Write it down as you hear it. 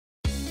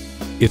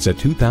It's a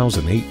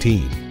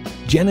 2018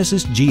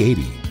 Genesis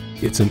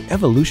G80. It's an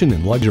evolution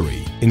in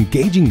luxury,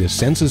 engaging the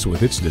senses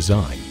with its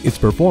design, its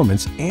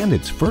performance, and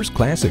its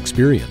first-class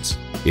experience.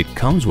 It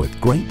comes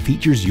with great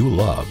features you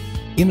love.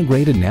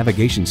 Integrated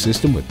navigation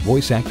system with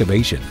voice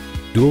activation,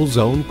 dual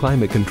zone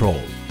climate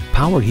control,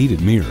 power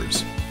heated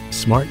mirrors,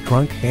 smart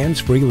trunk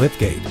hands-free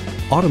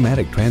liftgate,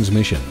 automatic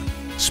transmission,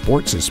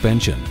 sport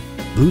suspension,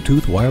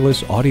 Bluetooth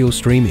wireless audio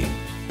streaming,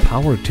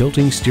 power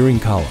tilting steering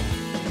column,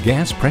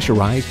 gas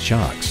pressurized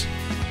shocks,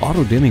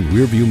 auto dimming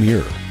rear view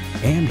mirror,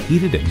 and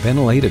heated and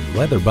ventilated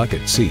leather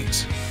bucket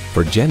seats.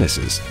 For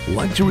Genesis,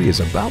 luxury is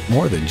about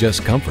more than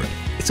just comfort.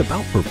 It's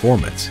about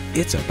performance,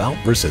 it's about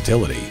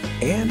versatility,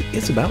 and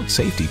it's about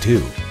safety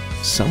too.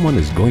 Someone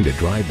is going to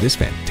drive this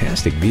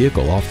fantastic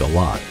vehicle off the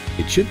lot.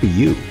 It should be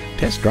you.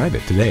 Test drive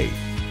it today.